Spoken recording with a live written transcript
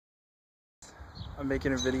I'm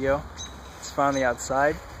making a video. It's finally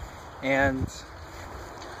outside, and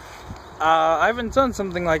I haven't done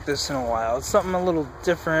something like this in a while. It's something a little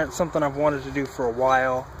different, something I've wanted to do for a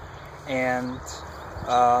while, and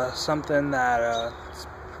something that it's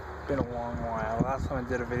been a long while. Last time I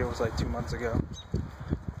did a video was like 2 months ago.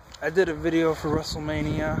 I did a video for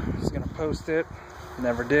WrestleMania. I was gonna post it,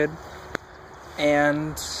 never did,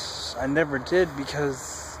 and I never did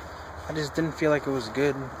because I just didn't feel like it was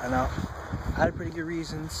good enough. I had pretty good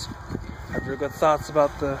reasons. I have really good thoughts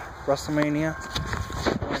about the WrestleMania,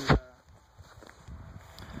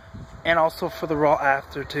 and also for the Raw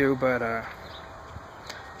after too, but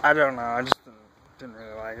I don't know, I just didn't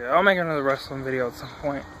really like it. I'll make another wrestling video at some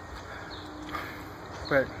point,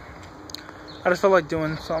 but I just felt like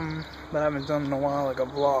doing something that I haven't done in a while, like a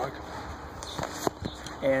vlog,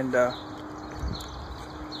 and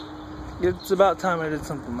it's about time I did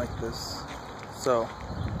something like this, so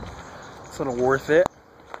it's a little worth it,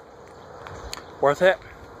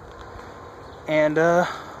 and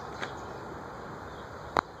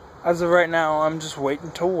as of right now, I'm just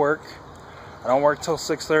waiting till work. I don't work till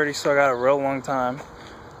 6:30, so I got a real long time.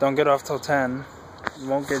 Don't get off till 10.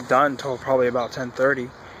 Won't get done till probably about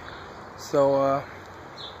 10:30. So,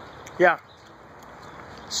 yeah.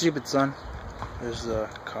 Stupid son. There's a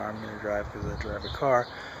car I'm gonna drive because I drive a car.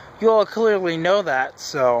 You all clearly know that,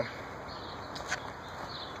 so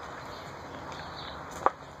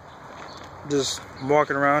just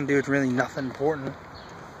walking around doing really nothing important.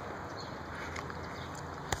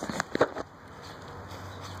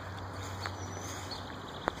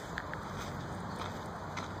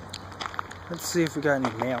 Let's see if we got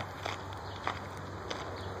any mail.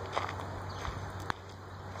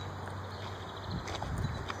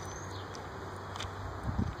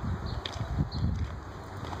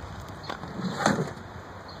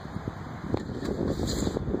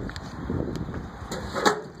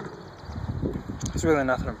 It's really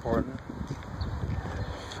nothing important.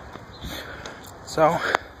 So,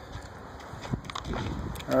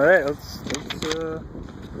 all right, let's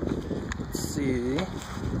see.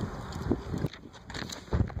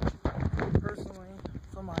 Personally,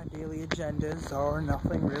 for my daily agendas are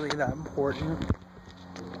nothing really that important.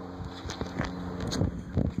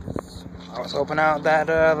 I was hoping out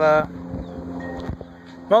that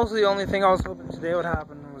mostly the only thing I was hoping today would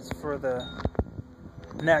happen was for the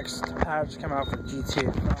next patch to come out for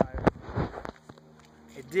GTA 5.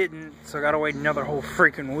 It didn't, so I gotta wait another whole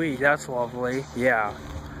freaking week. That's lovely. Yeah.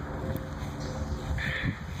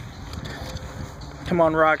 Come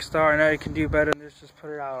on, Rockstar. I know you can do better than this. Just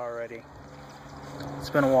put it out already.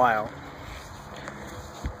 It's been a while.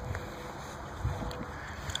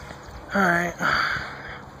 Alright.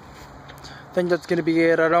 I think that's gonna be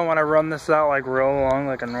it. I don't want to run this out like real long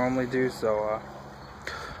like I normally do, so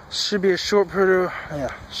should be a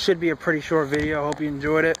pretty short video. Hope you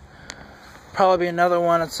enjoyed it. Probably be another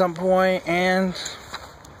one at some point, and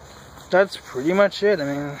that's pretty much it. I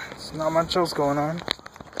mean, there's not much else going on.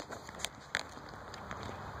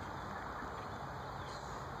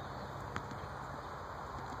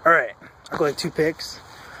 Alright, I got like 2 pics.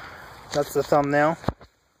 That's the thumbnail.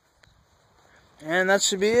 And that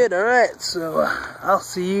should be it. Alright, so I'll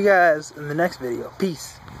see you guys in the next video.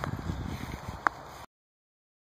 Peace.